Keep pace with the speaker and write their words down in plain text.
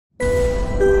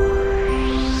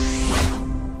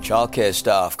Childcare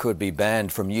staff could be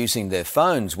banned from using their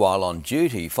phones while on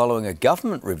duty following a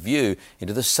government review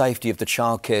into the safety of the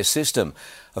childcare system.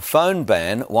 A phone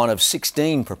ban, one of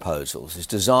 16 proposals, is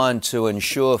designed to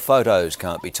ensure photos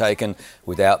can't be taken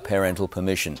without parental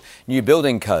permission. New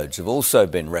building codes have also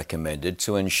been recommended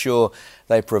to ensure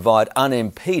they provide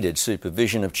unimpeded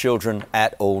supervision of children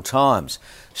at all times.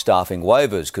 Staffing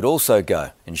waivers could also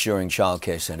go, ensuring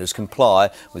childcare centres comply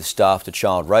with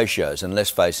staff-to-child ratios unless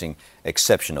facing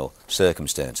exceptional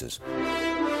circumstances.